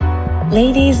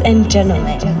Ladies and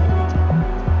gentlemen,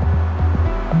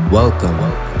 welcome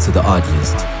to the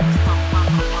Oddlist,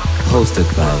 hosted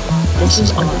by this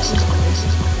is Oddlist.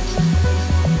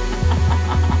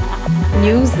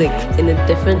 Music in a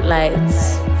different light.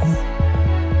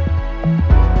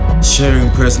 Sharing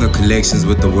personal collections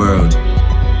with the world.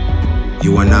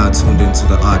 You are now tuned into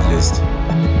the Oddlist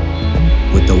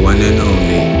with the one and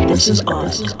only. This is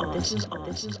Odd.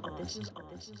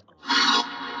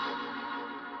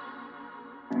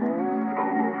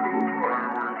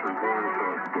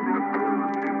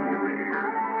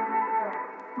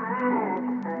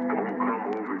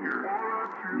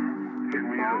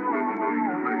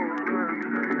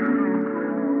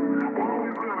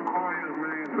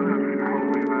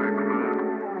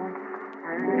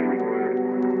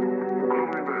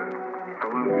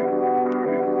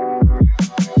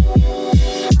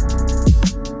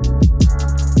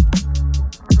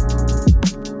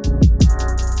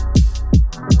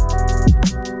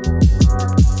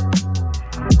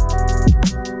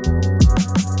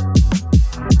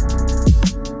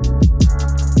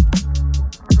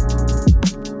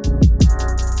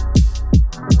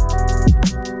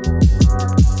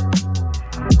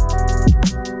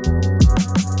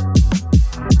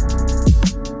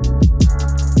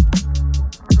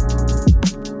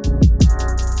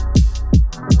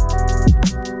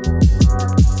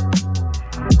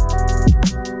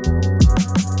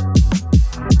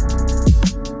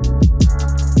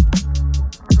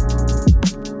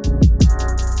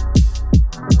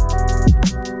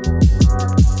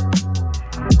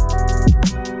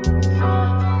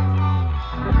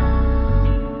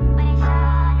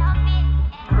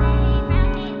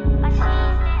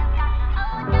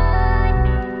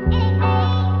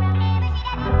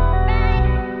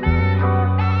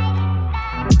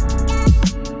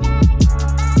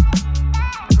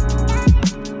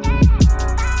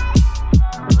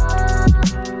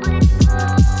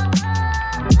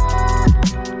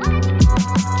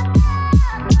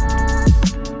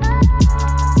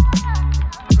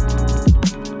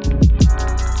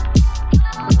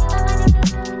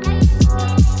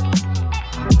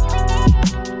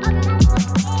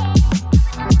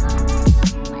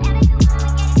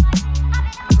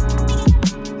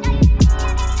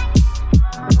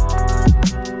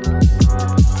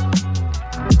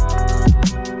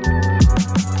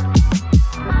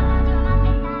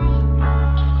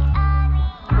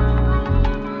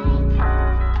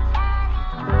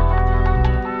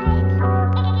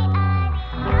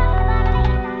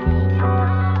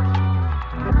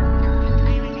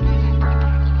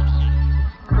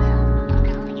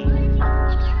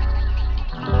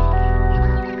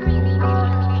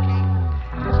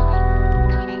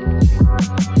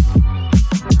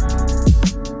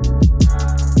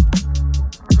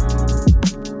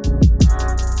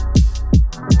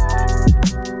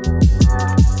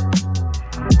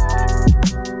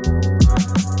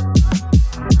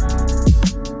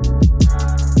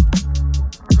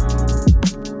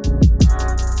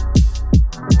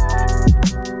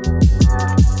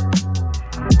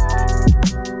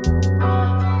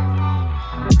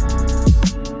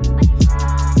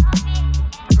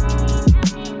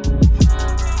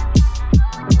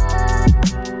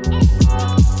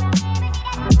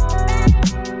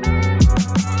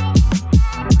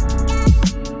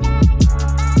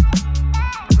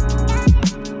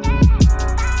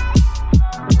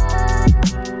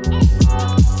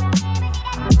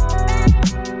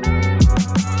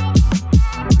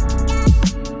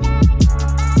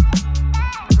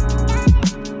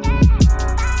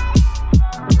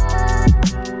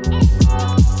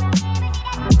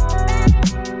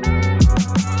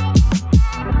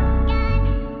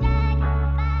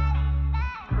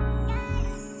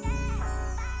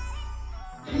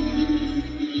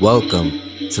 Welcome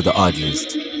to the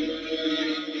Oddlist.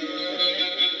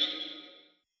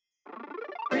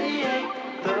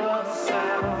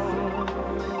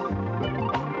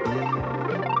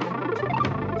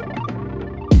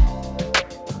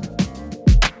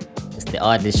 It's the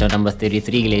Oddlist show number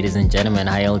 33, ladies and gentlemen.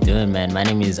 How y'all doing, man? My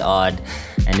name is Odd,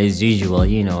 and as usual,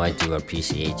 I do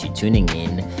appreciate you tuning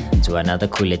in to another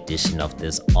cool edition of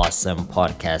this awesome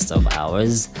podcast of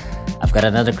ours. I've got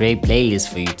another great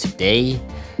playlist for you today.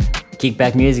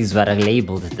 Kickback Music is what I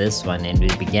labeled this one, and we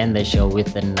began the show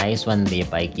with the nice one there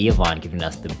by Giovanni giving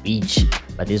us The Beach,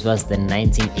 but this was the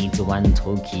 1981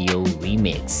 Tokyo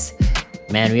remix.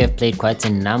 Man, we have played quite a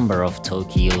number of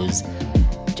Tokyo's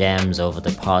jams over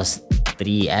the past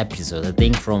 3 episodes. I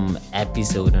think from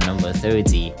episode number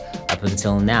 30 up up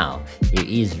until now.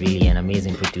 He is really an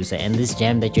amazing producer, and this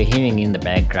jam that you're hearing in the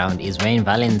background is Wayne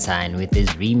Valentine with his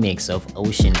remix of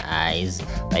Ocean Eyes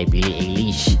by Billie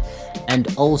Eilish. And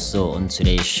also on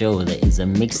today's show, there is a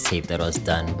mixtape that was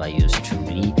done by yours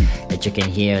truly that you can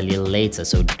hear a little later,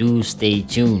 so do stay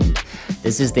tuned.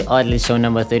 This is the Oddlist show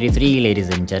number 33, ladies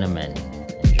and gentlemen.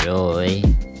 Enjoy.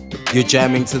 You're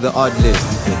jamming to the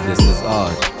Oddlist with This Is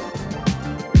Odd.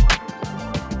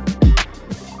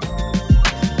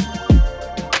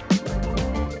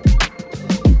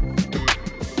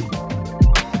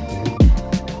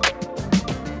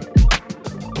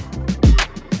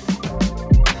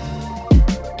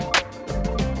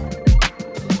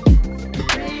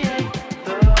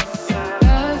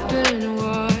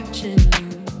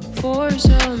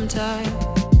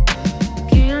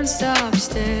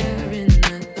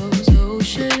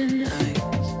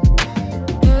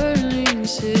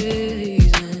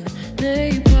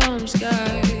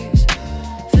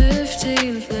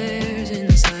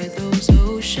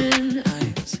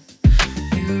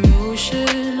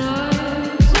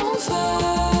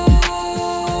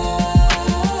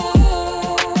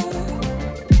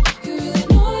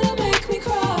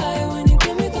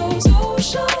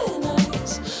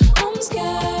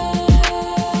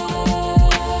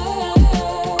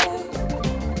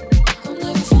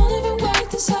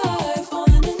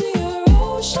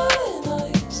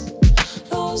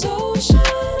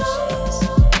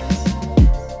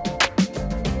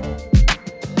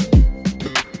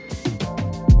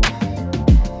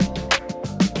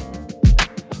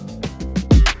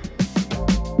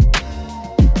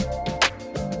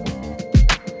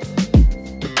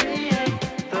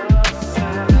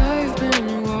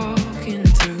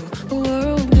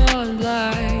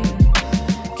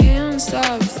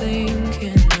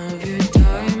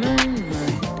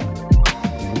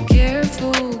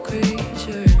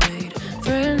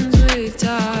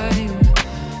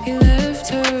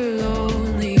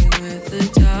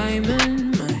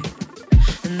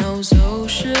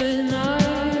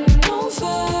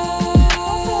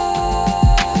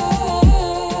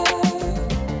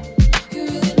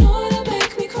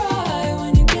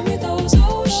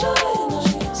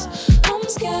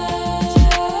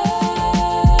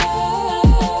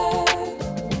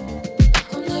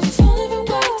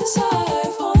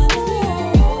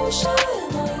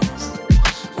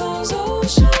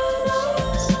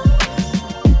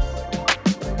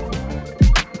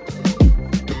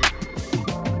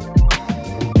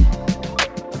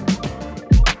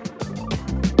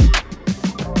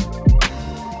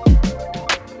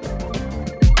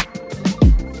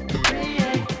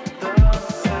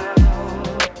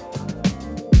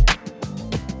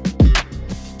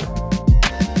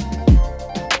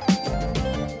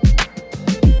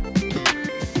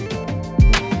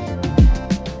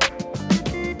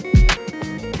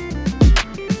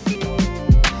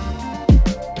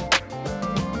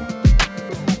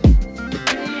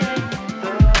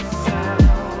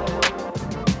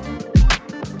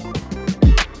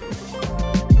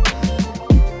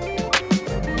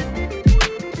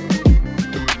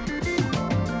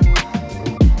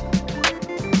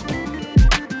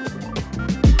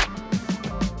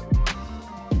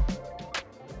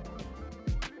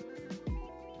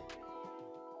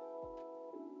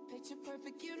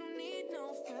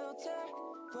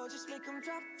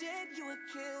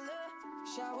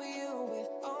 Shower you with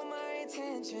all my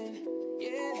attention.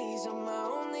 Yeah, these are my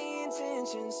only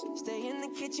intentions. Stay in the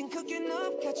kitchen cooking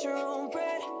up, got your own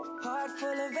bread. Heart full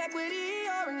of equity,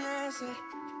 you're an asset.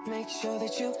 Make sure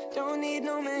that you don't need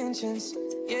no mentions.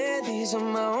 Yeah, these are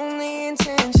my only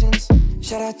intentions.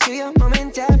 Shout out to your mom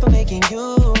and dad for making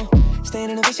you. Staying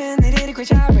in a vision, they did a great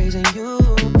job raising you.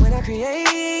 When I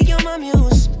create, you're my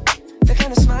muse. The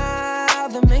kind of smile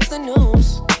that makes the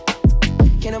news.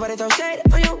 Can't nobody throw shade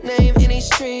on your name in these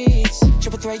streets.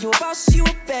 Triple threat, you a boss, you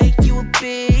a bank, you a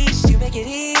beast. You make it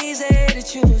easy to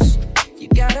choose. You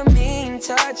got a mean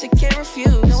touch, I can't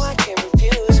refuse. No, I can't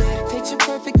refuse it. Picture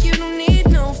perfect, you don't need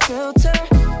no filter.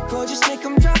 Gorgeous, make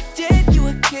them drop dead, you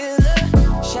a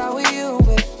killer. Shower you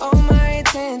with all my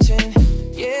attention.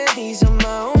 Yeah, these are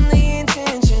my only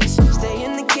intentions. Stay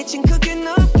in the kitchen cooking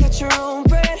up, catch your own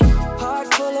bread.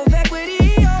 Heart full of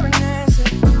equity, you're an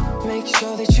asset. Make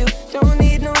sure that you don't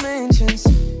need no mentions.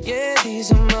 Yeah,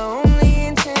 these are my only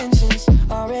intentions.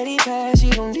 Already passed,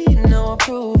 you don't need no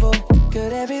approval.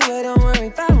 Good everywhere, don't worry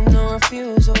about no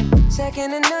refusal.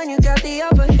 Second to none, you got the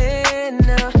upper hand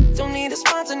now. Don't need a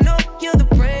sponsor, no, you're the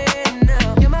brand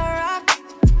now. You're my rock,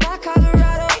 my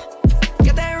Colorado.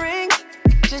 Got that ring,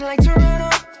 just like Toronto.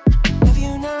 Love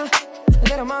you now,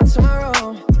 that I'm on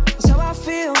tomorrow. That's how I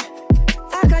feel,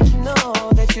 act like you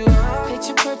know that want you.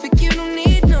 Picture perfect, you don't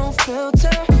need no filter.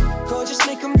 Gorgeous,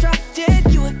 make them drop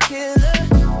dead, you a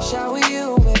killer. Shower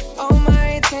you with all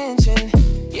my attention.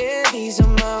 Yeah, these are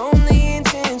my only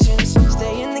intentions.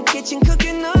 Stay in the kitchen,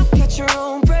 cooking up, catch your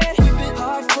own bread.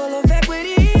 Heart full of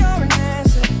equity, you're an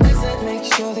asset. Make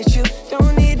sure that you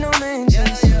don't need no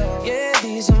mentions. Yeah,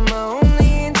 these are my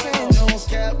only intentions. No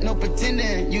cap, no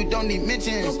pretending, you don't need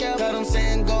mentions. Got them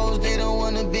saying goals, they don't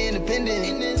wanna be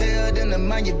independent. Tell them to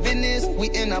mind your business, we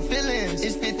in our feelings.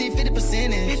 It's 50%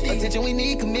 percentage. Attention, we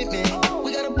need commitment.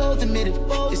 We gotta both admit it.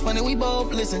 It's funny, we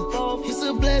both listen. It's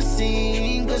a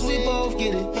blessing, cause we both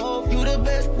get it. You the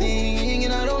best thing,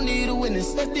 and I don't need a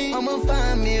witness. I'ma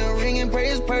find me a ring and pray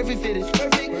it's perfect fitted.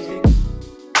 Perfect.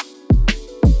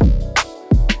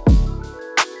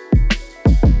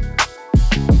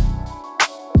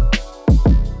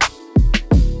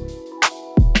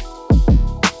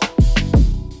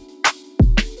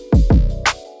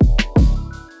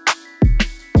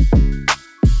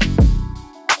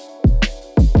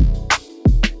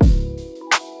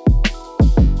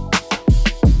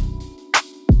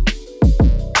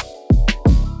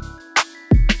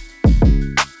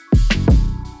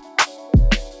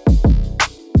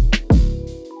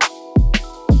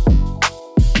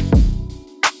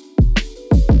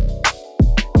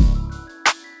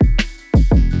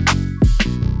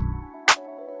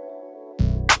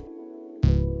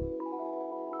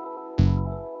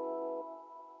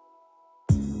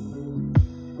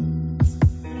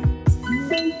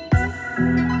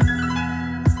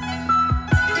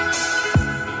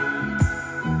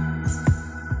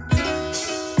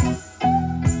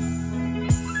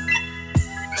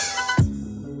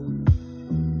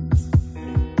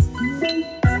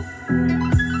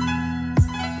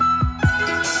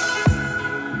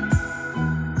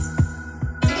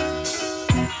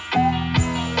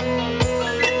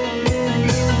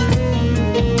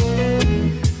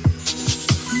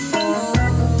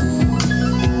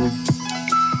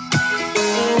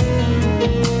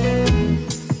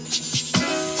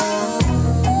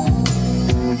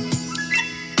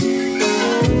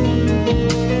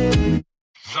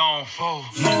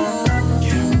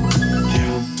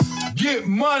 Get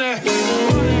money.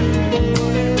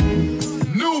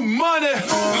 New money.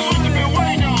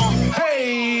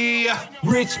 Hey.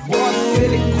 Rich boy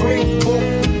feeling grateful.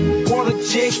 Wanna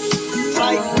chick.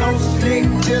 Tight, no slick.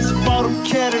 Just bought a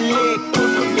Cadillac.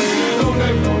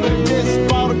 Just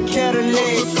bought a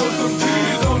Cadillac.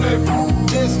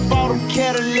 Just bought a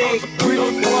Cadillac.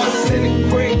 Rich boy feeling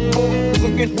grateful.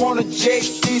 Looking wanna chick.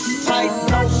 These tight,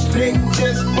 no slick.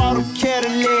 Just bought a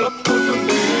Cadillac.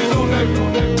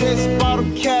 Just bought a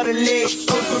Cadillac.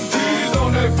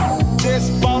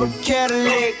 Just bought a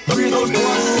Cadillac. Rich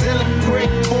boy selling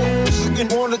grateful. Looking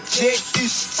wanna check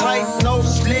this tight, no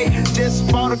slick. Just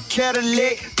bought a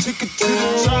Cadillac. Took it to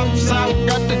the top.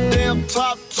 Got the damn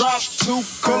top drop. Two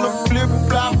color flip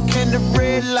flop and the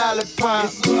red lollipop.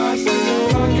 But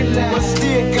I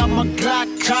still got my Glock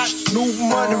cocked. New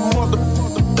money,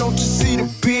 motherfucker. Don't you see the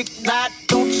big knot?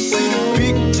 Don't you see the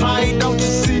big tie? Don't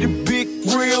you see the big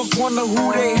grills? Wonder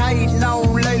who they hating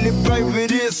on lately, baby.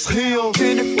 This hill.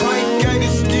 Kenny Pine got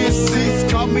his skin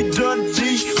seats. Call me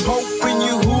Dundee. Hope in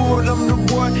your hood, I'm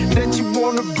the one that you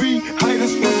wanna be.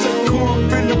 Haters wish they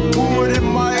could in the wood in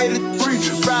my 83.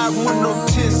 Ride with no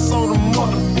tits on the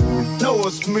mother. Know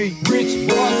it's me. Rich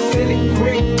boy feeling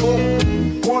grateful.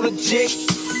 Wanna jet.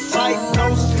 Tight,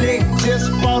 no slick. Just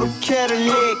bought a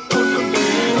Cadillac.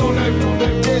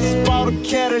 Just bought a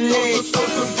Cadillac.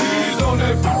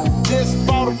 Just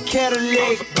bought a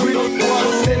Cadillac. Rich boy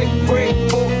feeling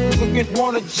grateful. Looking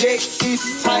wanna jet.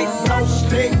 These tight, no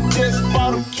slick. Just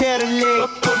bought a Cadillac.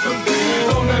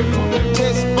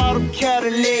 Just bought a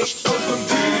Cadillac.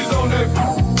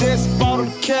 Just bought a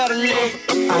Cadillac.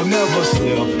 I never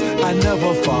slip, I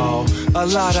never fall. A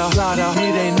lot of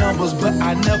me they numbers, but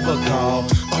I never call.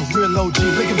 A real OG,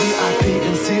 look at VIP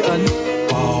and see a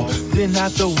ball. Then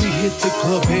after we hit the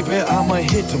club, baby, I'ma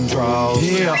hit them draws.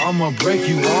 Yeah, I'ma break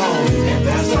you off. And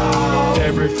that's all.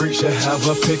 Every freak should have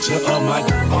a picture of my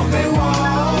on their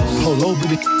walls. Polo be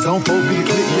the don't fold be the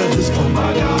clip, yeah, this for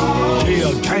my dog.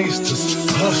 Yeah, gangsters,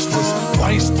 hustlers,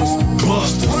 waisters,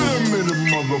 busters. Wait a minute,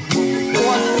 motherfucker.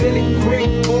 Boy, feeling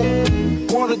grateful.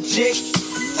 Wanna jet.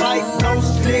 Tight, no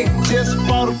slick. Just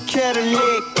bought a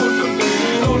Cadillac.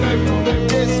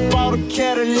 Just bought a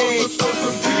Cadillac.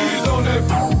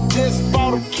 Just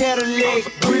bought a Cadillac.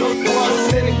 Rich boy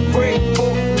feeling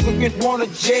grateful. Looking wanna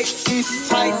jet. These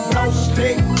tight, no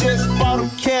slick. Just bought a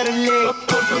Cadillac.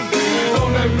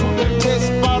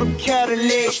 Just bought a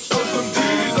Cadillac.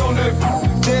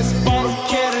 Just bought a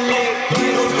Cadillac.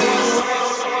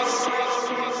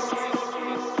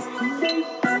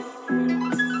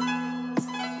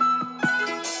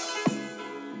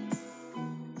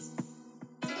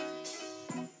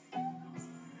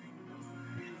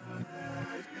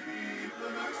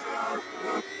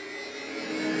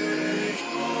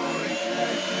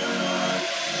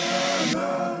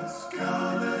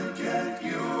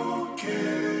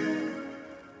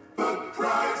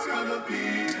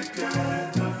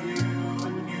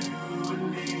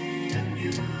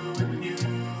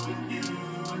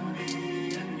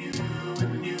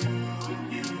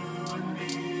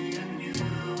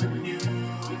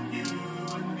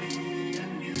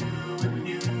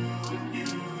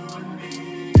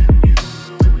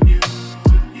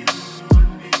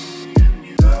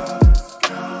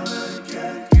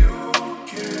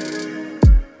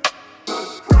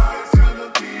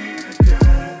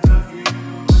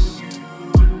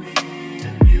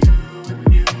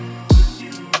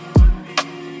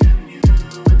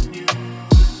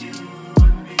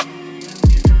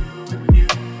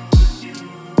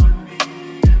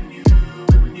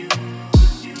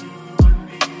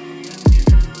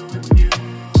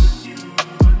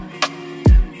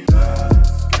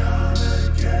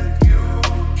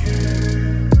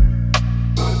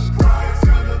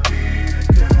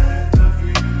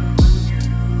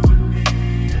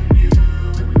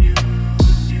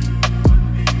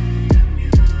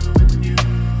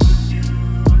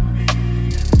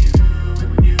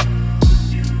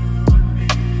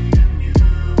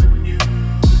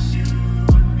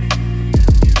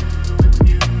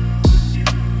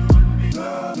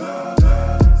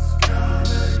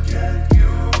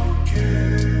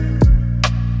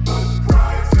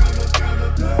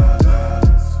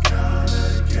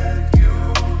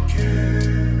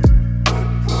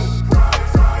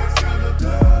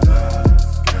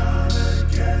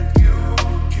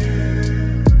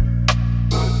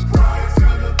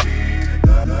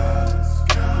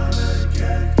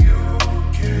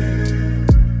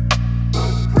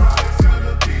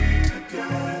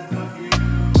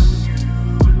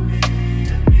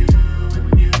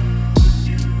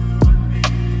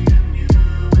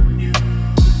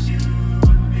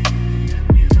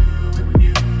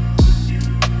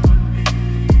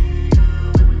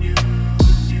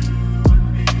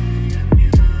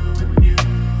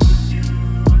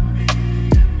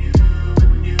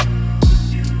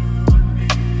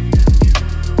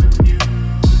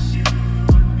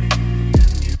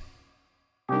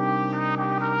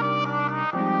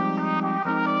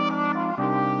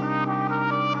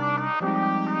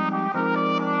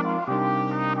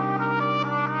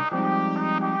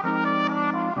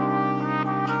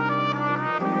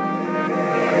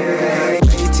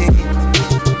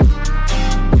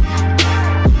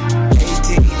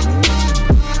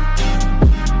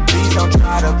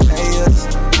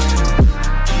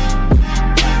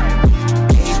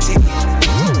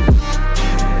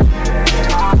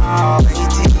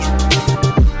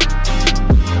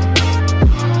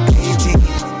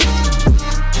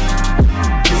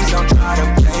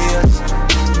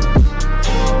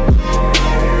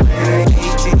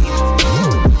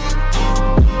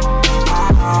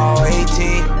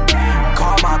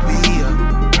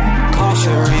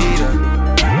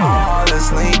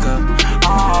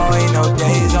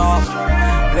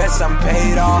 guess I'm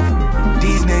paid off.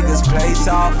 These niggas play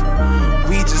soft,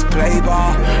 we just play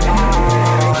ball.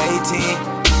 Oh,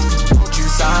 18, won't you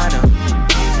sign up?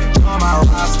 On my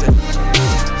roster,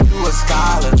 you a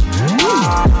scholar.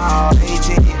 Oh,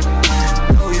 18,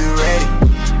 know you ready.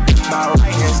 My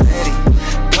right hand's steady,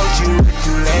 coach you if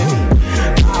you let me.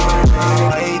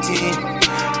 Oh, 18,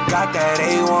 got that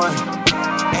A1,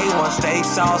 A1 steak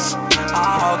sauce.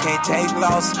 Oh, can't take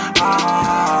loss.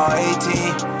 Oh,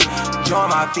 18, join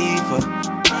my FIFA,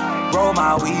 roll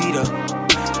my weed up,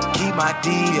 keep my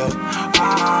D up.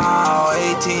 Oh,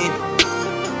 18.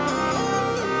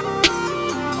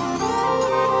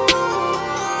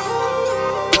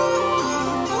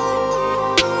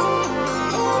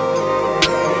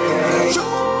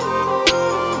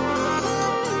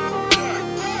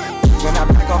 When I'm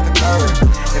back off the curb,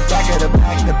 and back at the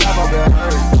back of the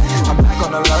hurt. I'm back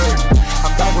on alert.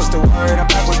 I'm back, what's the word? I'm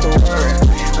back, what's the word?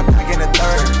 I'm back in the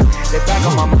third. They back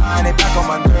on my mind, they back on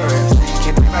my nerves.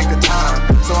 Can't take back the time,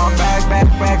 so I'm back,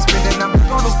 spinning. I'm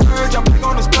back on the splurge, I'm back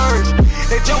on the splurge.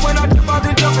 They jump when I jump out,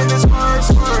 they jump in this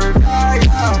swerve,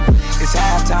 yeah. It's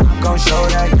halftime, I'm gon' show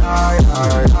that, yeah.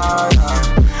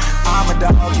 I'm a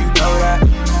dog, you know that.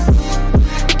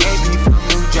 KB from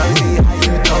New Jersey, how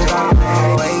you know that?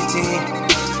 Oh, 18.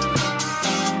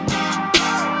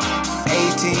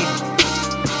 18.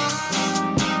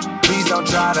 Please don't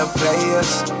try to play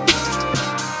us.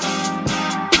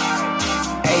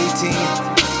 18.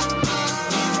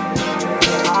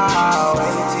 Oh,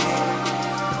 18.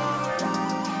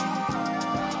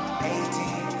 18.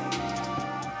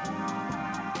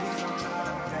 Please don't try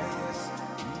to play us. 18.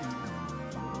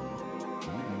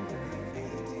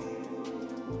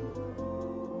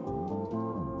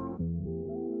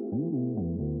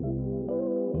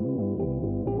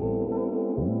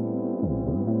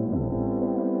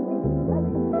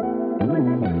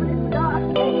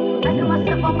 I tell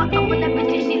myself I'm a couple that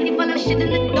bitch and she leave all that shit in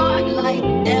the dark like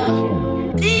damn.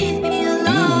 Leave me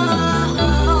alone.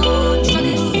 Drunk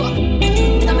as fuck, bitch you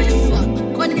dumb as fuck.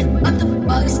 Running it up the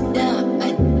bugs down.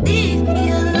 Like leave me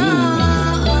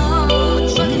alone.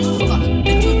 Drunk as fuck,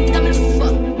 bitch you dumb as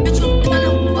fuck. Bitch you done a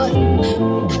what?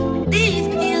 Leave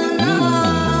me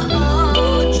alone.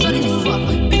 Drunk as fuck,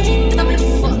 bitch you dumb as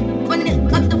fuck. Running it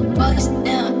up the bugs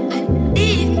down. Like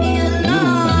leave me alone.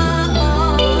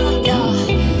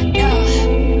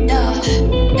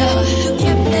 You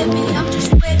can't play me, I'm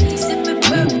just waiting, sipping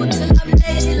purple till I'm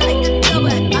lazy like a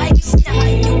throwback. I ain't seen how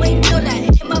you ain't know that.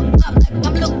 Hit my pop like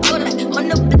I'm look good like on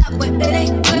the block where it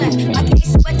ain't good like. I can't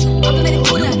sweat you, I'm letting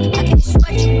who that. I can't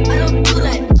sweat you, I don't do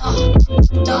that.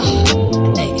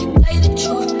 Hey, tell you the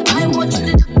truth, I want you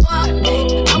to depart. Hey,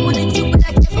 I wanted you, but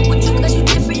I can't fuck with you 'cause you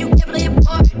different, you can't play your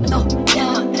part. No,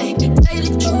 yeah, hey, tell you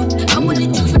the truth, I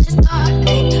wanted you from the start.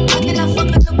 Hey, I cannot fuck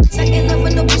with no bitch, I can't love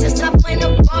with no bitch, that's not playing no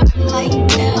part. Like,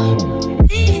 yeah.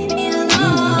 Leave me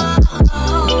alone.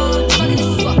 Drunk as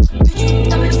fuck, bitch you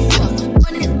dumb as fuck.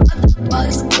 Running up the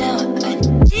bugs down. Like,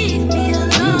 leave me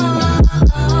alone.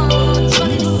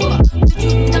 Drunk as fuck, bitch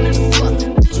you dumb as fuck.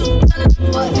 Bitch you done a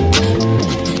what?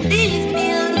 Leave me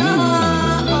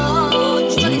alone.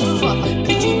 Drunk as fuck,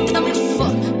 bitch you dumb as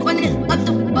fuck. Running up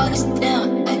the bugs down.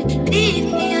 Like, leave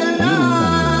me alone.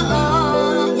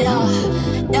 Yeah.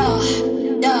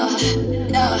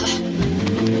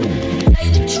 Tell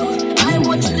you the truth, I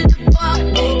want you to depart.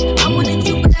 Ay. I wanted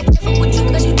you, but I can't fuck with you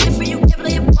 'cause you different, you can't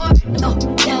play your part. No,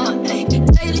 yeah, ay.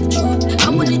 Tell you the truth, I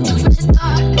wanted you from the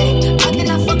start. Ay. I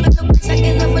cannot fuck with no bitch, I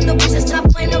can't love with no bitch, that's not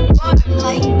playing no part.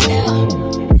 Like, yeah,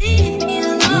 leave me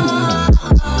alone.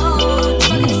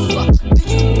 Drunk as fuck,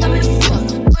 bitch you dumb as fuck.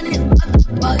 Running up the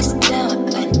bugs down.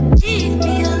 Ay. Leave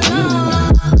me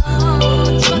alone.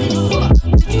 Drunk as fuck,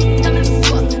 bitch you dumb as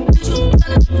fuck. Bitch you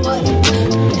done a what?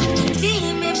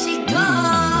 Leave me if she go,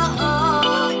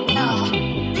 yeah.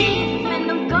 Leave me in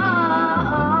the go,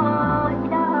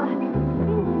 yeah.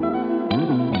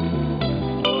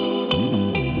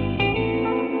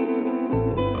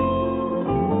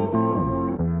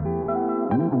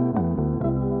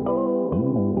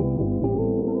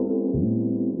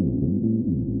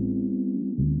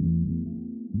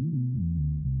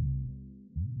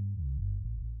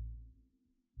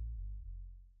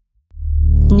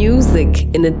 Music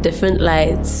in a different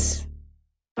lights.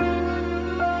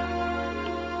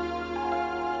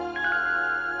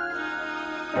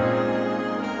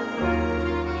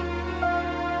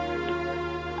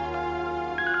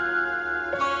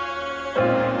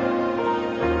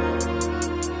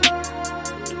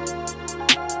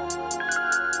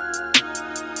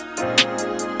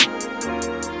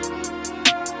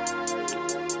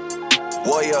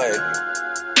 Warrior.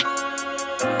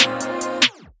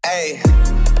 Hey,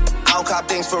 I don't cop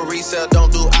things for resale.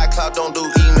 Don't do iCloud, don't do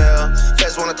email.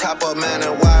 Feds wanna top up, man,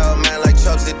 and wild, man, like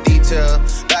Chubbs did detail.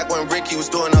 Back when Ricky was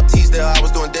doing up Teasdale, I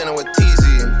was doing dinner with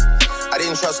Teasy. I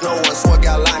didn't trust no one, so I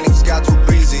got line, niggas got too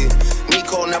breezy.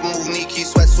 Nico never move Nike,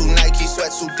 sweatsuit Nike,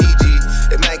 sweatsuit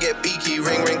DG. It might get beaky,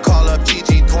 ring, ring, call up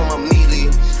Gigi, throw him up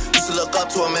neatly. Used to look up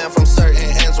to a man from certain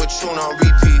ends with tune on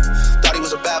repeat. Thought he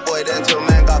was a bad boy then till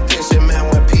man got pinched and man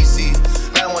went PC.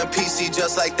 Man went PC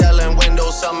just like Dell and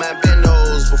Windows, some man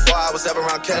Bendos. Before I was ever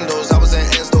around Kendos, I was in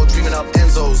Enzo, dreaming up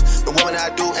Enzos. The woman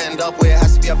I do end up with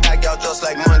has to be a backyard just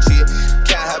like Munchie.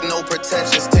 Can't have no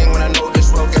pretentious thing when I know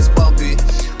this road gets bumpy.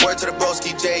 Word to the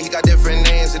broski J, he got different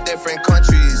names in different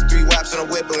countries. 3 whaps in a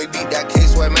whip and we beat that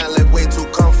case where man live way too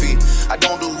comfy. I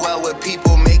don't do well with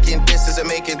people making distance and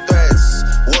making threats.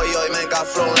 Warrior man got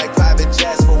flown like private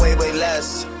jets for way, way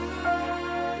less.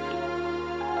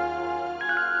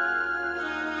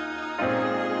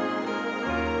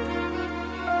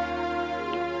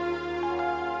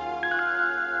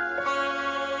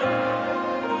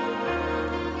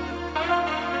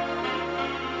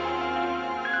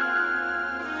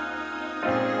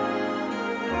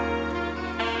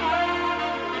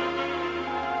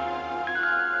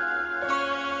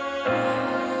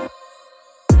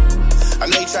 I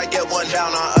know you try to get one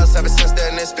down on us, ever since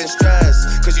then it's been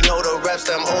stress. Cause you know the reps,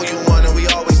 them owe you one and we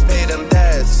always pay them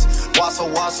debts. Wassa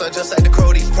wassa, just like the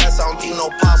Crody's press, I don't eat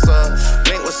no pasta.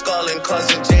 Link with Skull and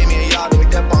cousin Jamie and y'all, we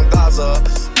dep on Gaza.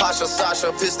 Pasha, Sasha,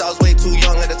 pissed I was way too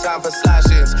young at the time for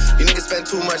slashings. You niggas spend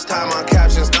too much time on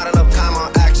captions, not enough time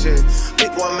on action.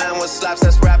 Pick one man with slaps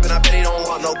that's rapping, I bet he don't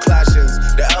want no clashes.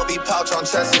 The LV pouch on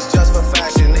chest is just for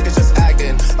fashion, niggas just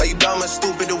acting. Are you dumb and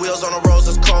stupid? The wheels on the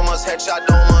roses, chromas, headshot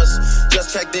domas.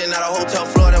 Just checked in at a hotel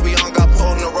floor that we on, got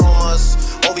potent aromas.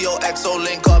 OVO XO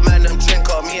link up, man, them drink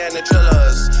up, me and the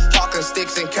drillers. Hawking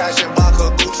sticks and cash and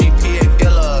Baka, Gucci, P and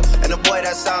Gilla. And the boy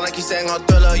that sound like he sang on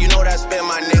Thriller, you know that's been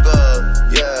my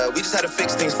nigga. Yeah, we just had to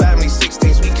fix things, family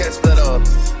 16s, we can't split up.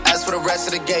 As for the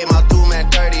rest of the game, I'll do man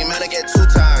 30, man, I get 2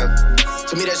 time.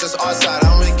 To me, that's just our side,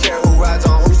 I don't really care who rides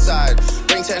on whose side.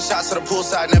 Bring 10 shots to the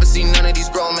poolside, never seen none of these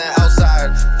grown men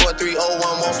outside. 4301,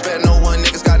 won't spare no one,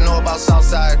 niggas gotta know about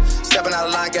Southside. Stepping out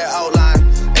of line, get outline.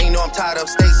 And you know I'm tied up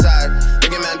stateside.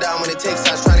 Bring your man down when it takes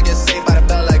sides, trying to get saved by the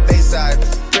bell like Bayside.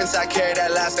 Prince, I carry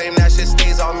that last name, that shit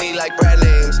stays on me like brand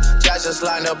names. Jazz just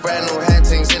lined up brand new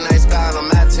hantings, in nice guy on a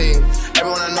mat team.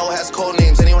 Everyone I know has code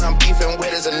names, anyone I'm beefing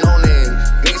with is a no name.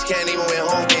 Niggas can't even win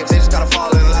home games, they just gotta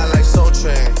fall in line like Soul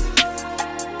Train.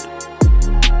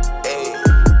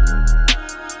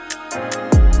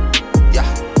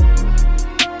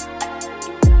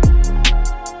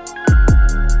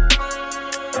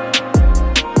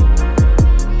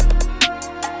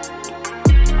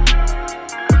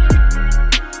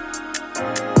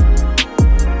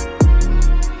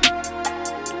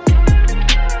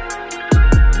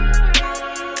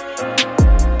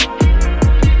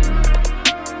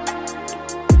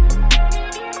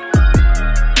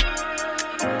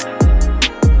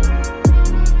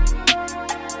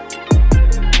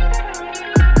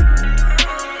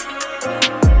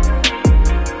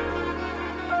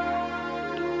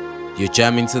 You're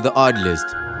jamming to the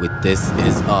Oddlist with This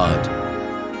Is Odd.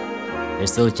 You're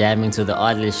still jamming to the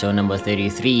Oddlist show number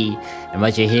 33, and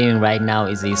what you're hearing right now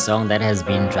is a song that has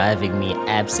been driving me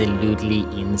absolutely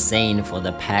insane for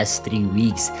the past 3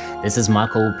 weeks. This is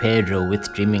Marco Pedro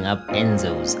with Dreaming Up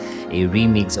Enzos, a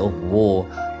remix of War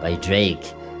by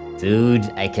Drake. Dude,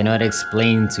 I cannot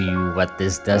explain to you what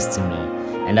this does to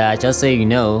me. And just so you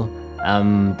know,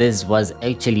 this was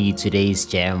actually today's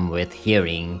jam with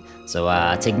Hearing. So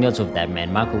take note of that,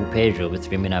 man. Marco Pedro with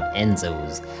Dreaming Up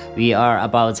Enzos. We are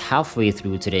about halfway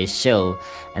through today's show,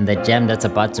 and the jam that's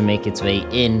about to make its way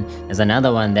in is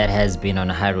another one that has been on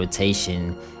high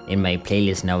rotation in my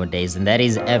playlist nowadays, and that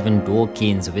is Evan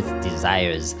Dawkins with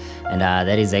Desires. And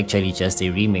that is actually just a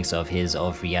remix of his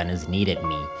of Rihanna's Needed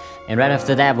Me. And right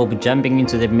after that, we'll be jumping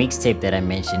into the mixtape that I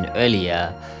mentioned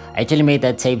earlier. I actually made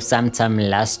that tape sometime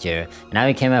last year, and how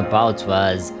it came about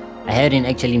was I hadn't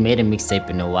actually made a mixtape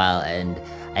in a while, and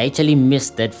I actually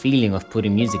missed that feeling of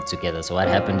putting music together. So what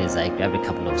happened is I grabbed a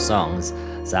couple of songs.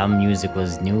 Some music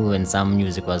was new and some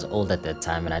music was old at that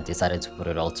time, and I decided to put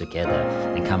it all together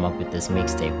and come up with this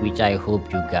mixtape, which I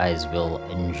hope you guys will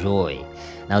enjoy.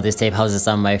 Now this tape houses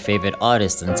some of my favorite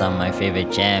artists and some of my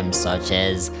favorite jams, such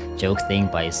as Joke Thing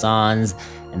by Sans,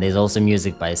 and there's also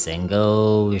music by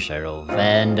Sengo, Cheryl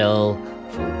Vandal,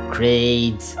 Full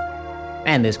Crate.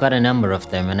 Man, there's quite a number of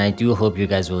them, and I do hope you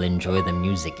guys will enjoy the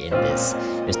music in this.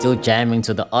 You're still jamming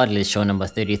to the Oddlist show number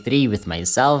 33 with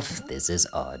myself. This is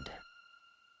Odd.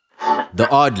 The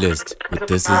Oddlist with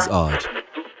This Is Odd.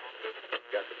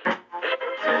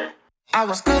 I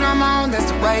was good on my own,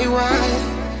 that's the way it was.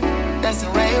 That's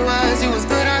the way it was. You was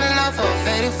good on the love for a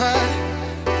faded fuck.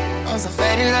 On some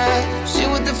faded love. Shit,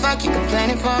 what the fuck you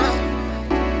complaining for?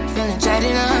 Feeling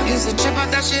jaded up. Used to trip out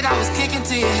that shit I was kicking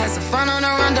to you. Had some fun on the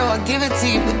run, though I give it to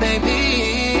you. But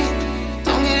baby,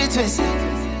 don't get it twisted.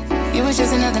 You was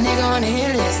just another nigga on the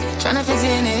hit list. Tryna fix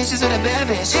any issues with a bad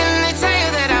bitch. Didn't they tell you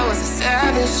that I was a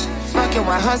savage? Fuck your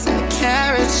white horse and a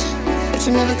carriage. But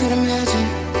you never could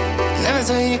imagine. Never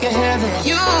thought you could have it.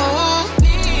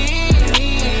 You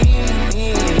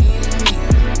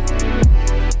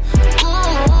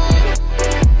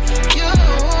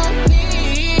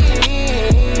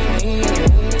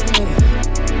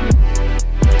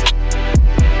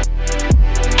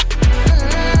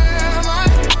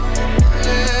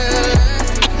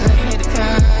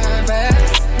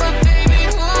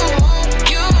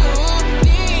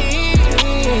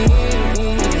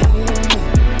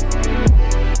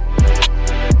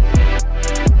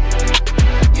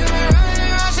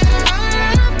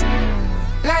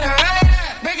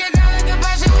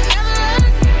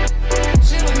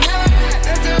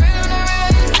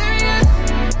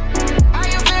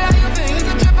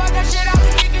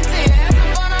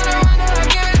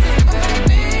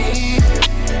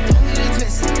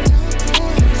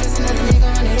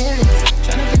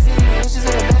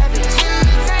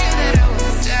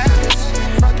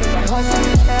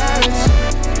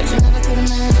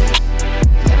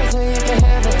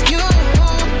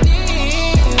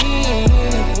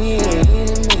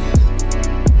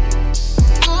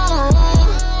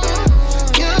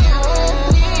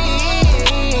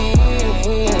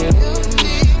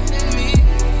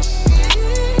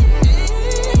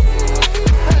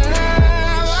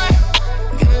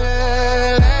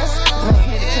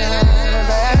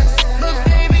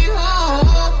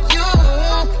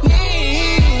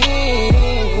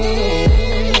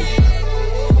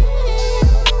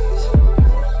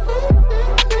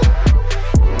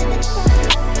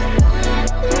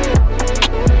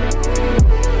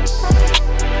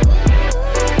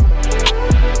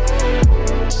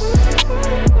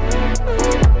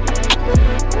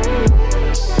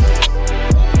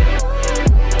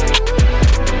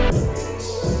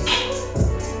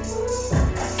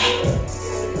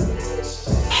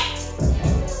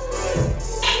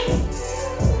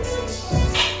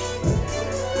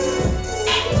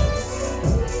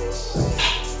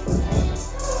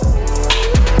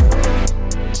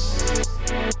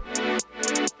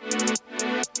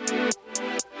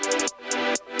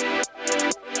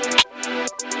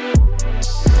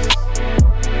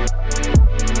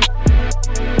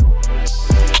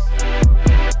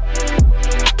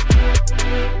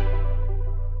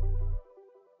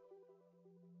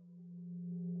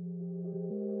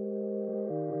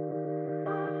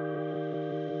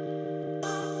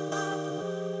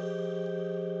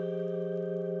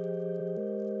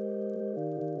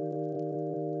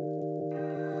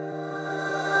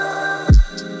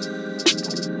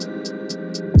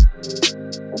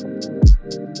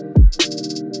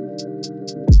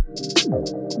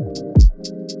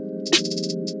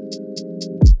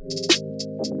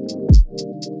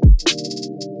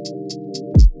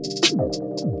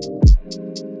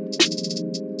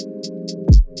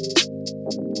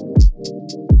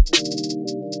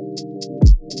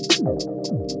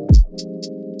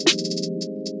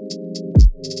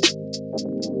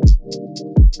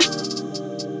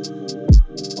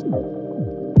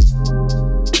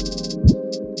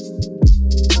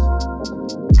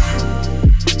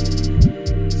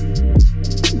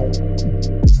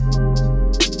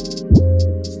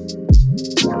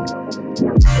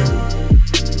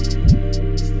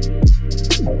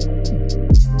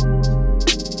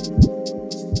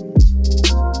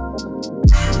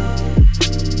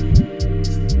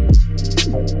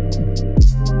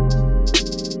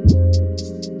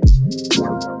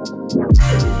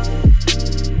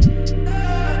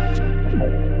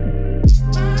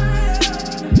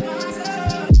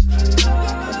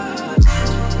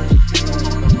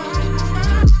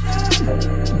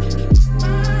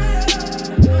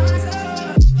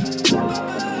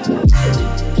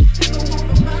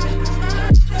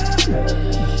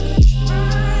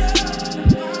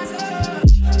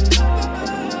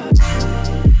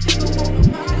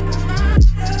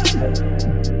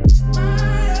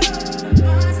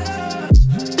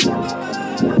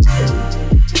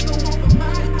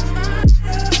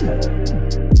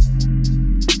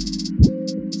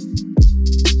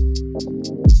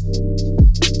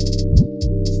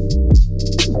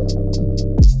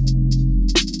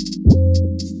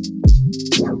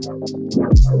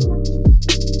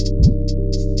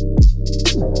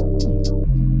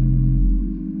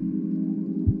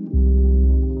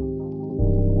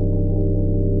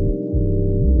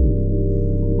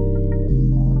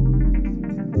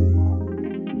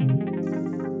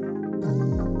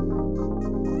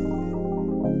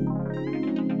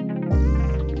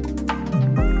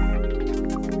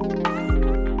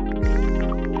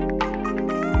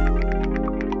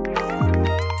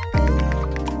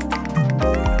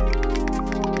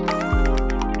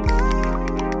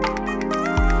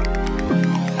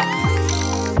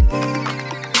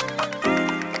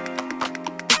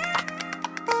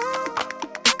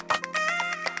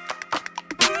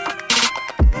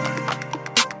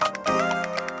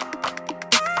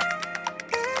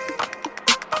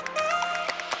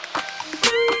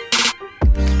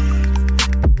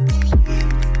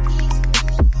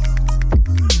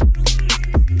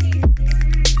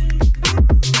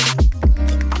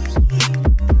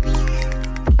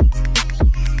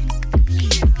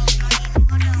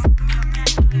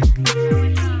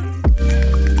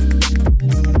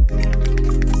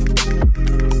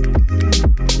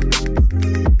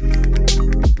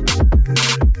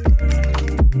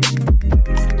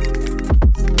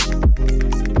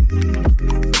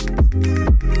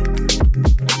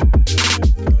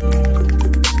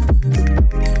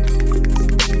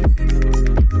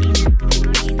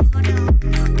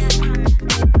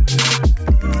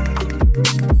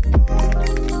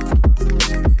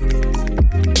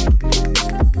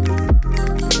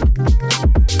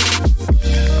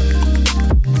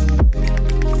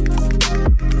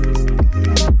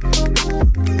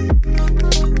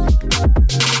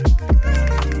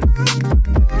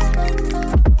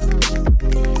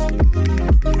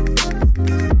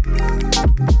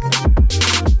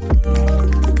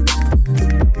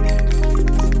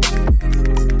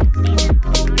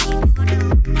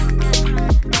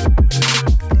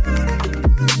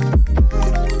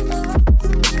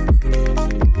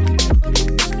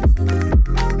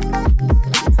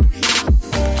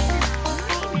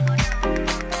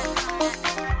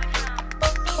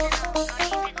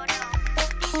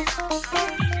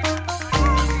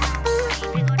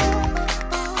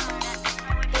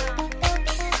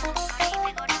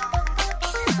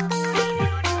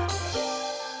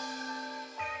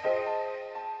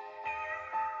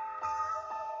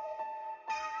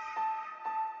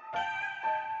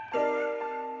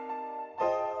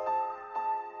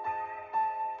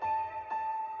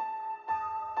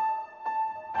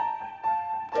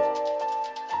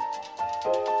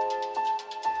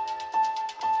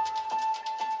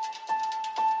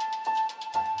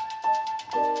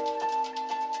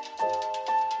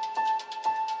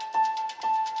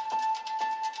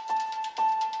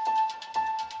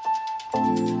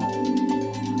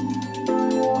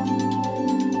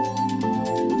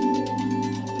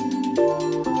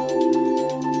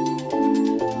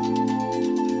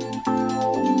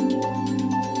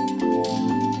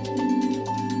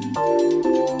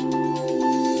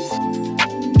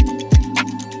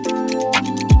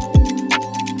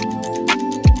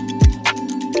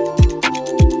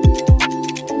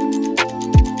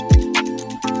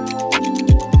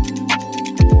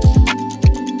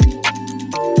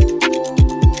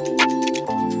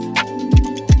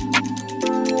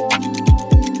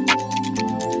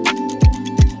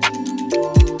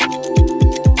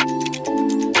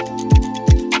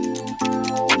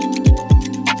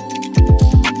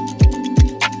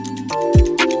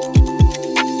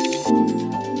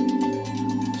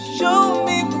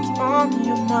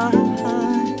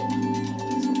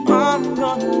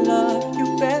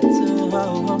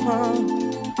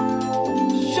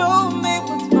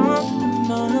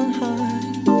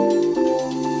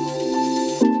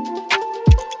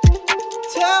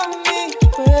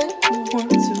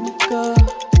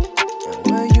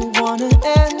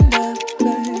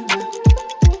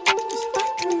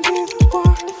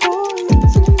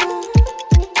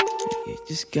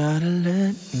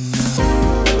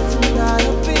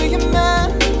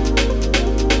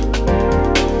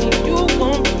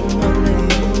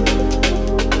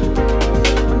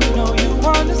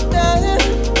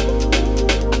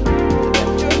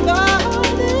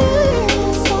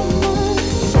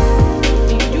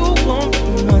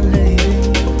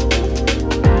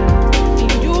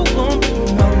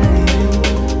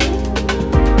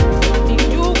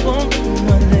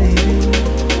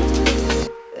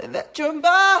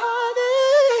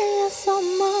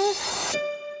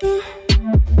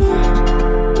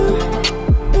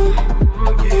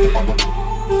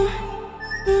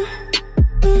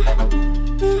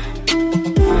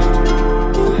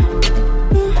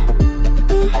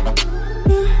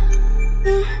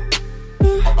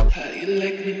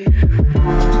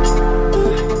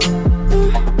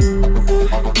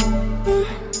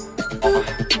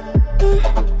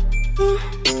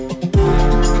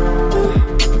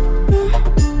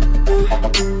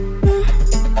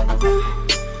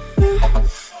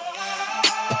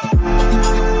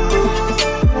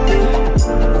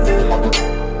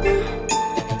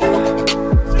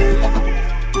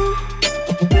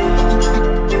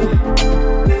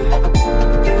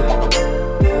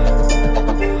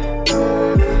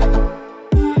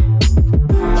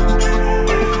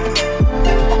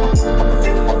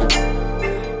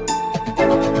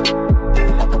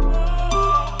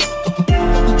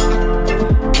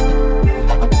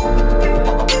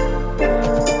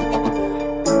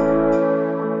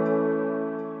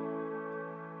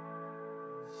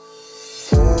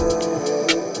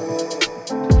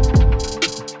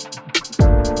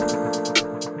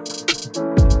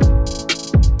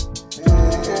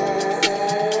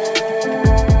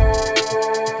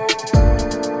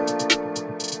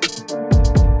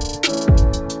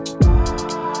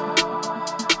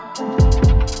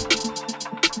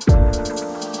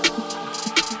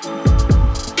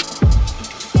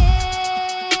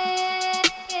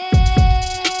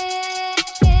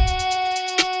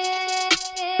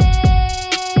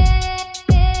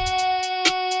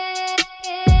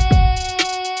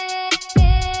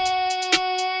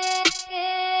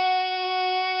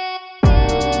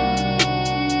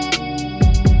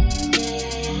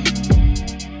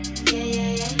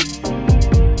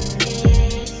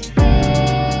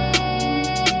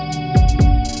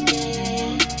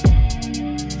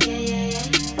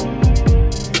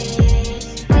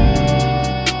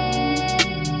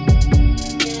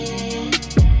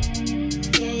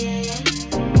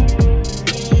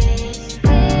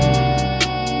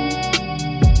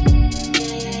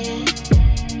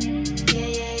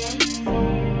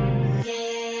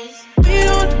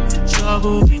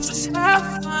trouble, we just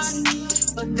have fun.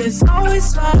 But there's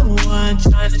always someone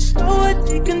trying to show what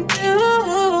they can do.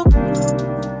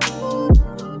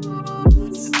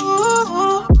 Ooh.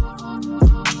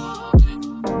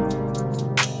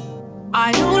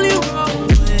 I only roll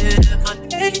with my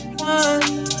day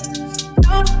one.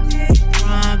 Don't take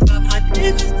crime, but my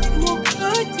niggas think we'll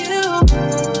cut you.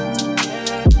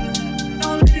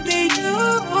 Don't let it be you.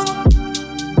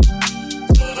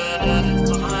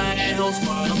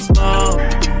 I'm small,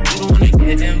 you don't wanna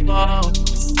get involved.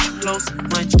 Close to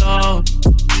my jaw,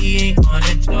 he ain't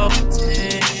gonna joke.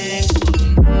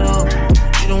 No,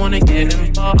 you don't wanna get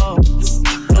involved.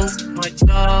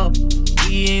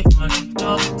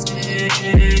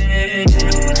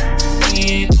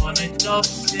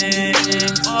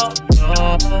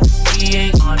 no, he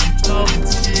ain't on it, no,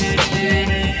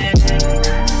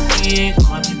 he ain't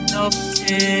on it, no,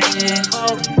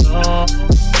 oh no,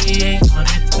 he ain't on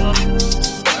it, no.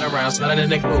 Run around smelling in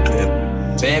the coupe whip.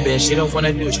 Bad bitch, she don't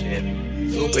wanna do shit.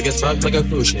 Too big as fuck like a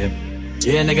cruise ship.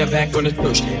 Yeah, nigga back on the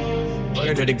cruise ship. Put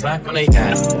a dirty Glock on they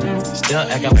ass. Still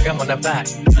acting like I'm on the back.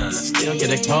 Still get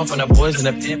a call from the boys in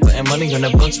the pen, putting money on the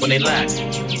books when they lack.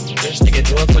 Bitch, nigga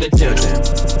do it for the children.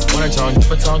 Wanna talk,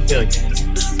 never talk billions.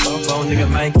 Phone nigga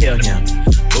might kill him.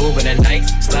 Moving at night,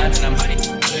 sliding on money.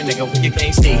 Good nigga when you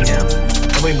can't see him.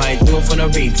 And we might do it for no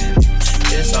reason.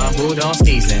 This all mood on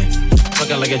season.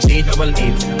 Fucking like a G, don't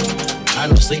believe him. I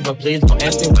don't sleep, but please don't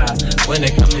ask me why. When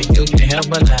it comes to you, can't help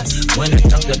but laugh. When it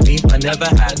comes to beef, I never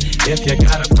had. If you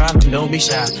got a problem, don't be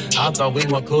shy. I thought we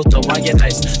were cool, so why you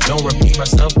nice? Don't repeat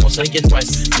myself, won't say it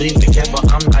twice. Please be careful,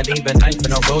 I'm not even nice.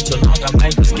 Been on road too long, I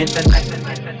might just get the knife.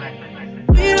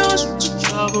 We don't shoot for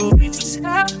trouble, we just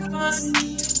have fun.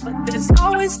 But there's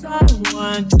always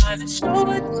someone trying to show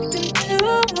what you can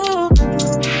do.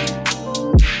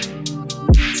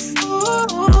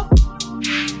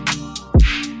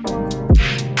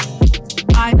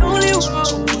 I only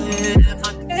roll with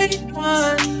my day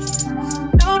one.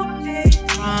 No day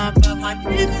one, but my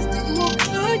business is more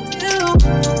good too.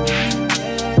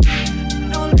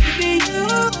 Don't let me you.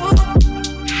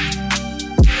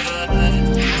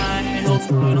 I hope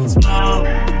you don't slow.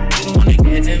 You don't wanna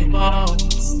get involved.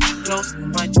 Close to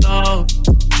my toe.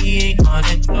 He ain't on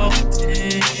it, oh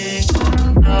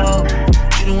no.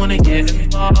 You don't wanna get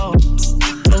involved.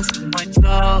 Close to my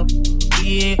toe.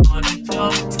 He ain't on it,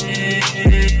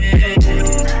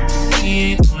 he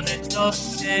ain't on it, oh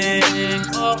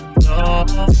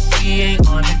no. He ain't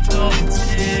on it,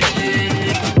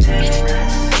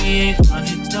 he ain't on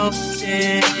it, oh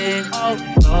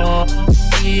no.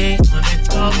 He ain't on it,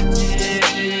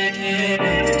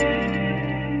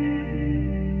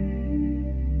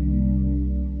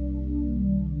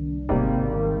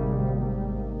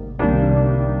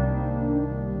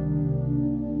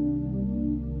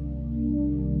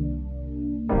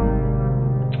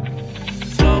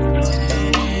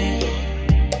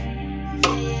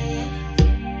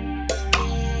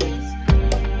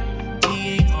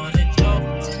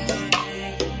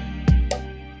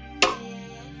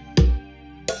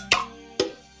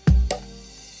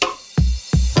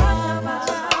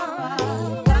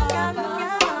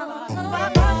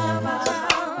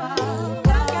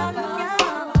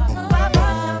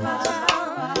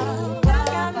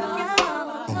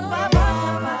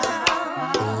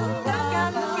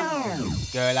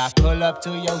 Girl, I pull up to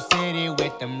your city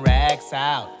with them racks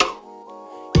out.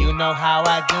 You know how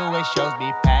I do it, shows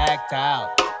be packed out.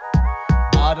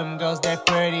 All them girls that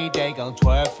pretty, they gon'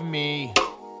 twerk for me.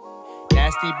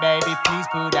 Nasty baby, please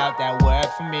put out that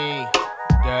work for me.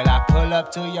 Girl, I pull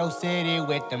up to your city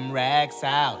with them racks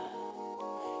out.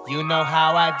 You know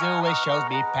how I do it, shows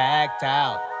be packed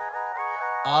out.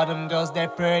 All them girls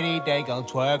that pretty, they gon'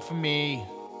 twerk for me.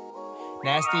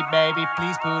 Nasty baby,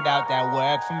 please put out that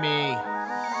work for me.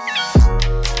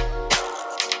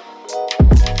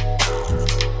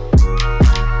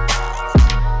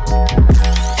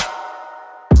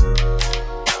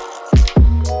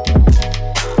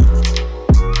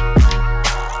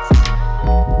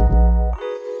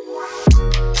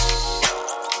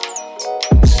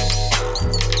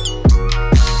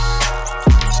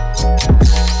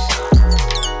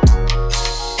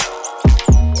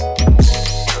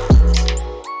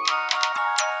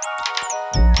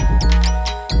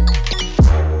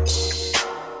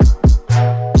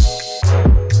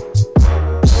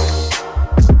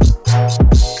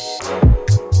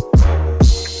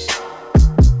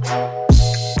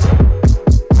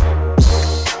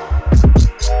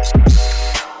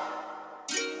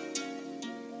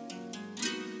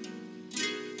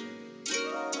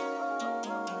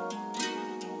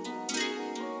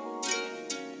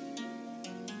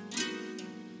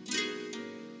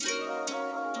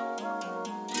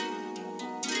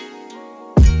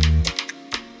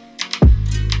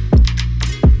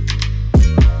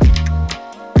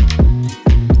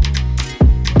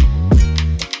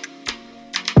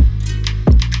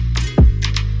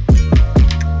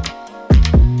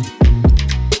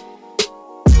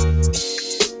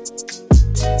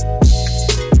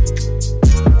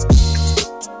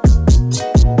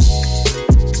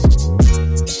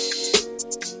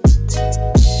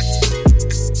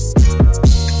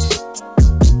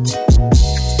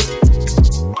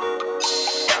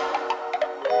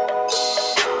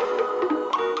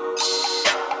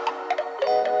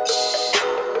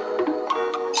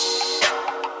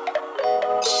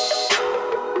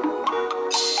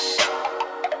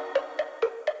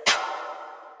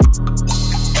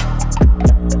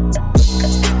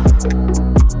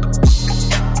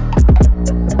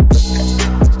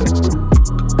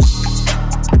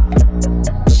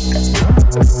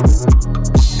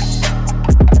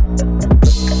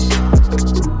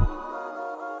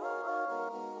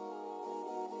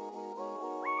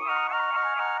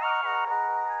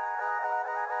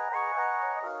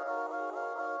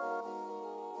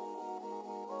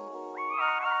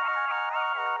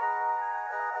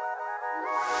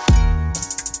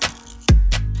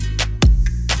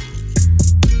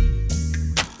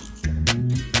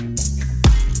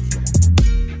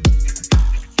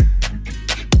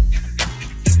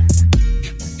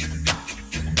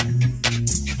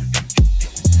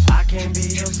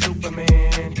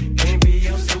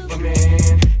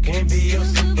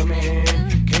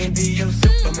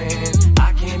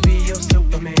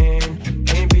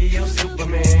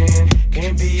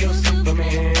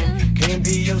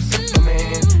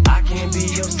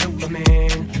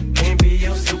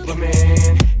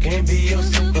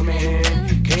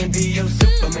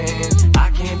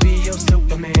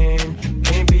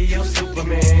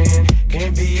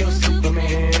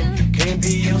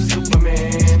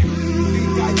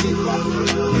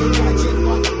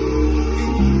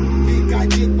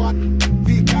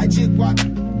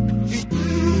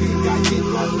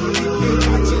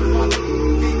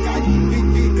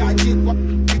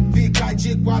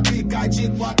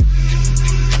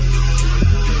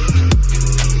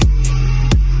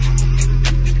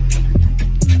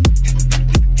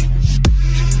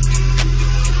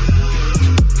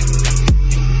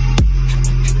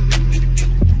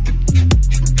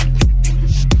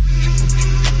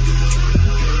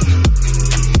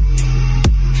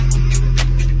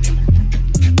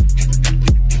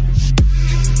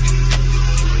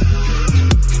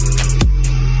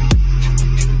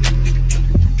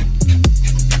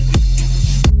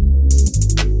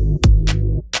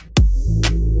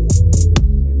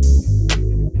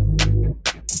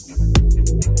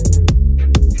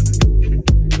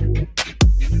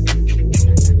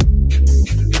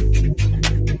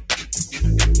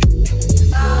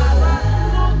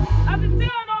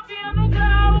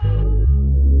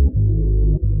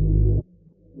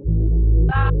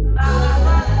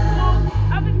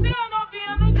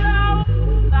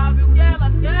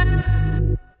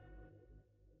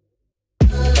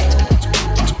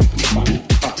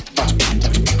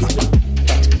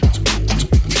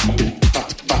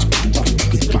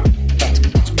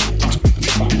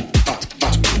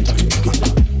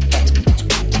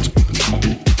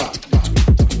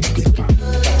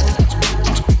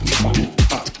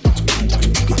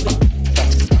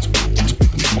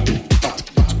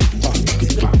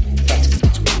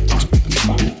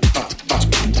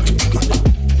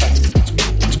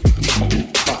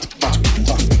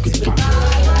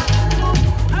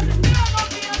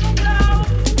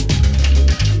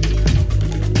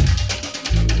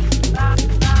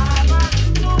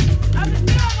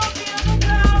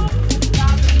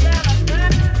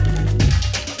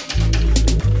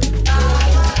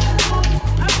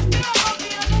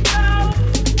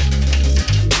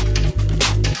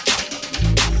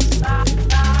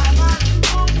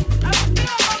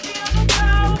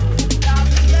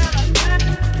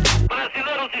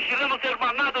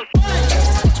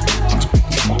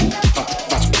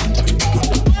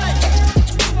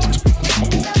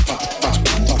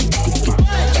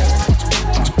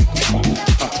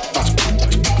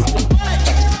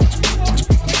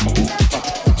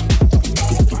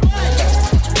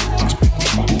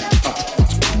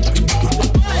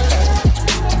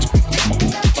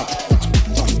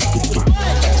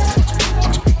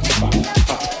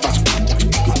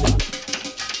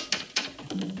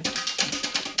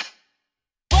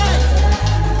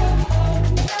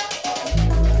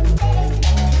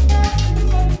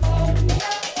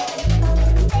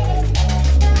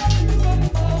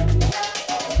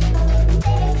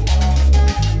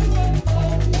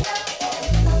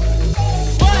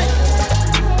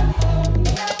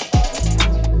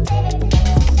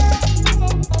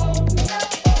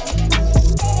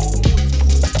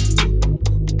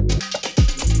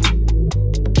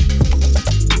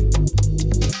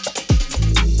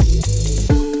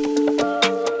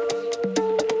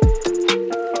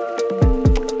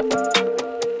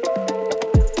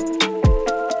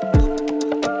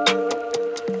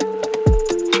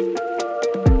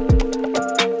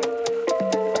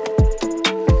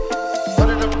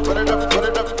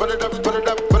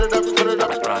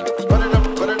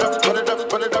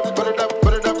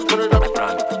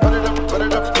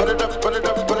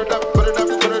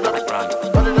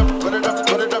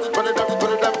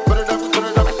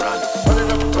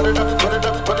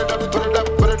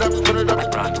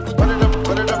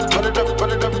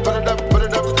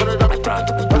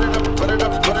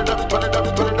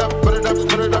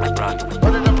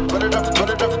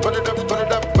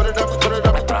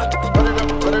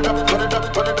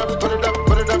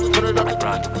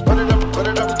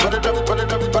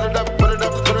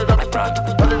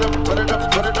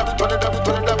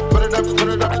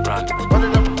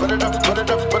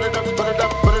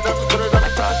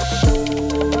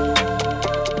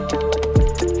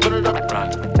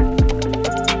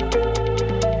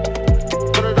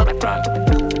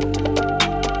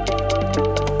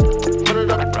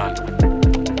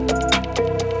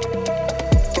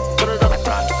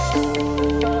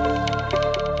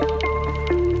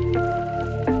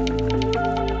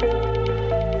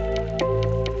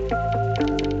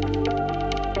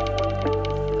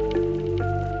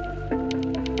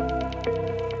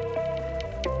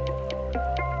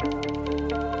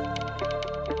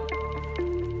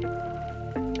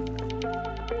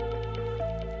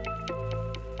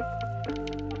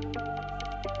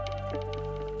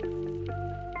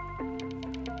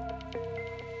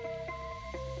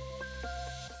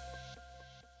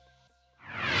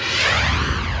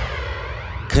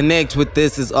 Connect with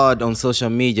This Is Odd on social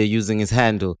media using his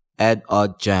handle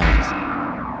 @OddJams.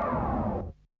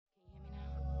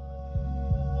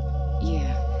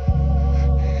 Yeah.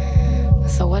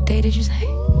 So what day did you say?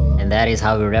 And that is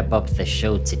how we wrap up the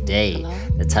show today.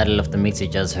 The title of the mix you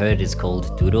just heard is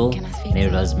called Doodle, and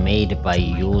it was made by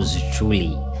yours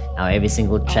truly. Now, every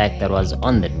single track that was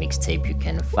on that mixtape you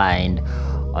can find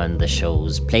on the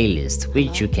show's playlist,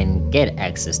 which you can get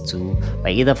access to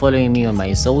by either following me on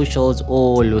my socials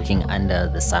or looking under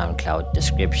the SoundCloud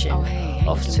description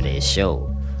of today's show.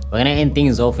 We're gonna end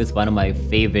things off with one of my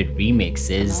favorite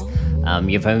remixes.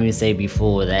 You've heard me say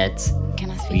before that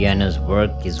Rihanna's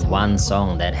work is one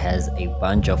song that has a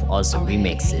bunch of awesome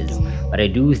remixes, but I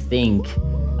do think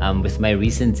with my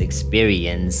recent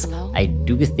experience, I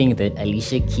do think that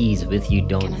Alicia Keys with You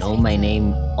Don't Know My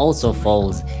Name also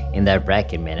falls in that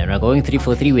bracket, man. And we're going 3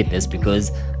 for 3 with this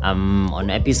because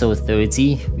on episode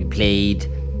 30, we played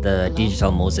the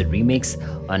Digital Mozart remix.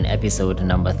 On episode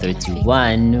number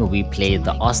 31, we played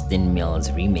the Austin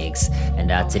Mills remix. And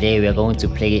today we're going to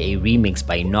play a remix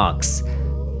by Knox.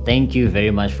 Thank you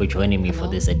very much for joining me for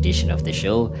this edition of the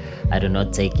show. I do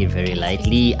not take it very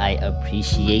lightly. I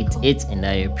appreciate it and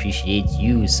I appreciate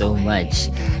you so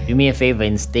much. Do me a favor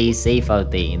and stay safe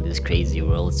out there in this crazy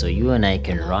world so you and I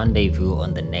can rendezvous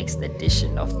on the next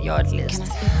edition of the Oddlist.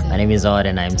 My name is Odd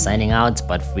and I'm signing out,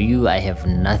 but for you I have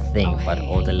nothing but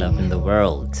all the love in the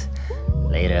world.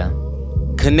 Later.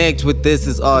 Connect with This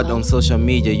Is Odd on social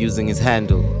media using his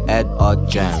handle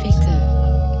 @OddJams.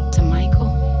 To Michael?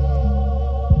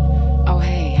 Oh,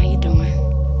 hey, how you doing?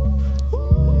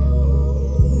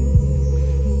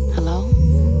 Hello?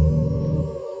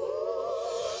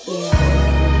 Yeah.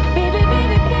 Baby,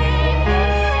 baby, baby.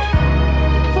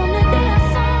 From the day I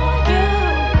saw you,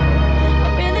 I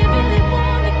really, really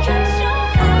want to catch your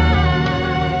eye.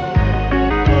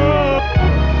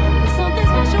 There's something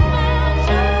special about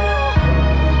you,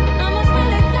 and I must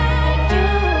really like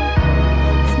you.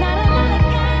 There's not a lot of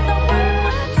guys I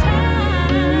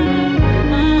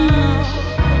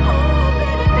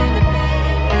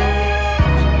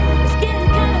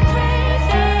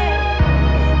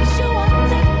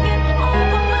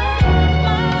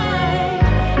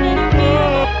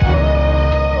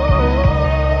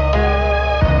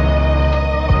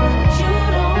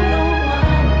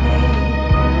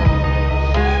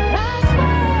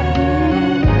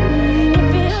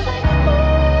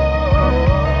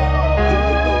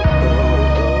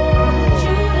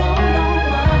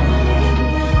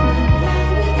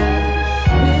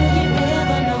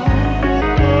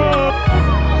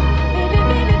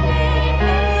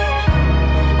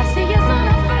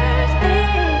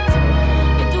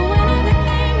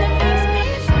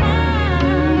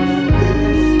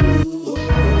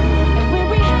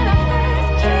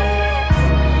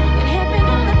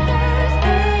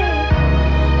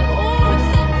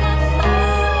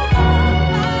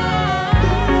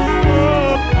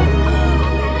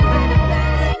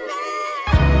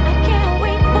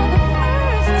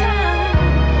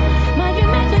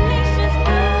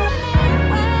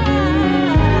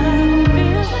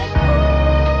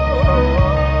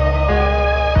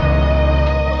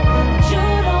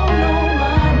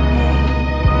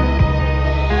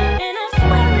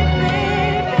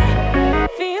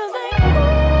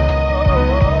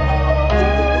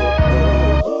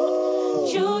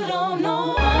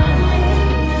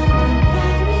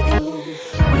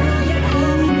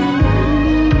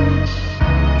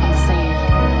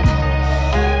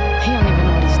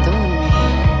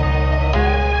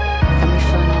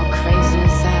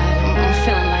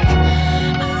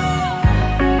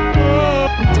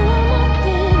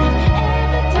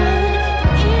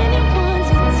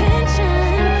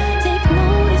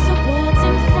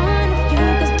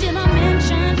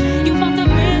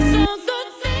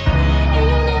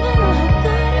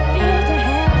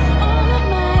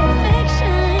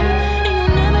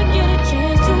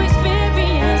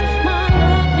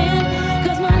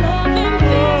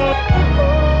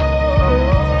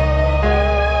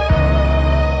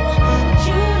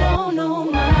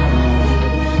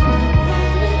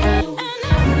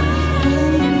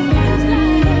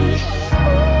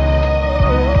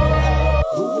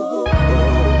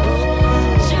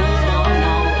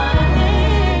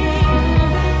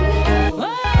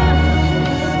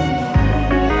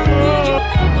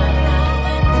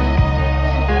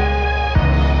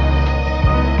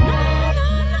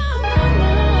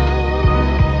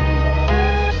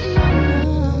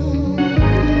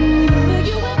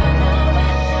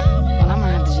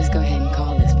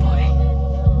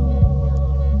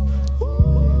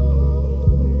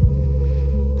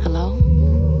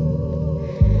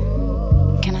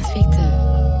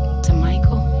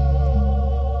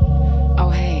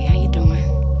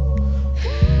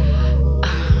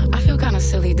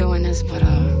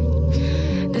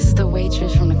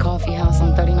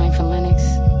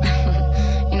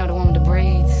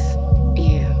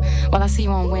Well, I see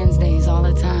you on Wednesdays all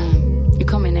the time. You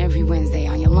come in every Wednesday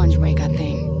on your lunch break, I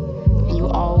think. And you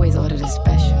always order the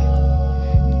special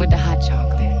with the hot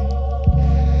chocolate.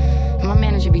 And my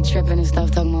manager be tripping and stuff,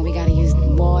 talking about we gotta use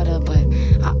water, but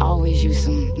I always use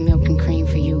some milk and cream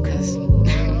for you, cause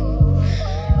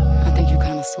I think you're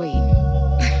kinda sweet.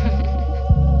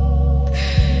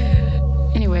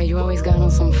 Anyway, you always got on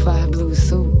some fly blue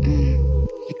suit and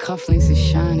your cufflinks is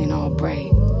shining all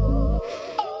bright.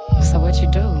 So what you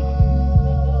do?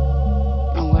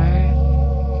 A word?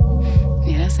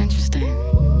 Yeah, that's interesting.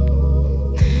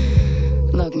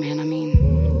 Look, man, I mean,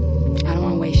 I don't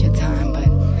want to waste your time, but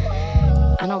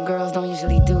I know girls don't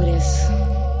usually do this.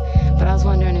 But I was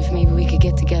wondering if maybe we could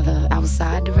get together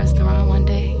outside the restaurant one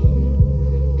day.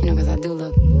 You know, because I do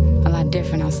look a lot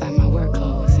different outside my work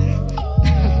clothes. And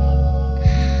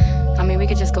I mean, we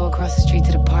could just go across the street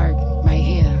to the park right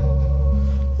here.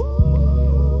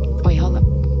 Wait, hold up.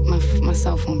 My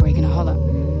cell phone breaking up. Hold up.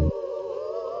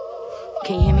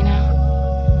 Can you hear me now?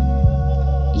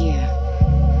 Yeah.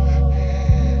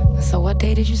 So what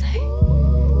day did you say?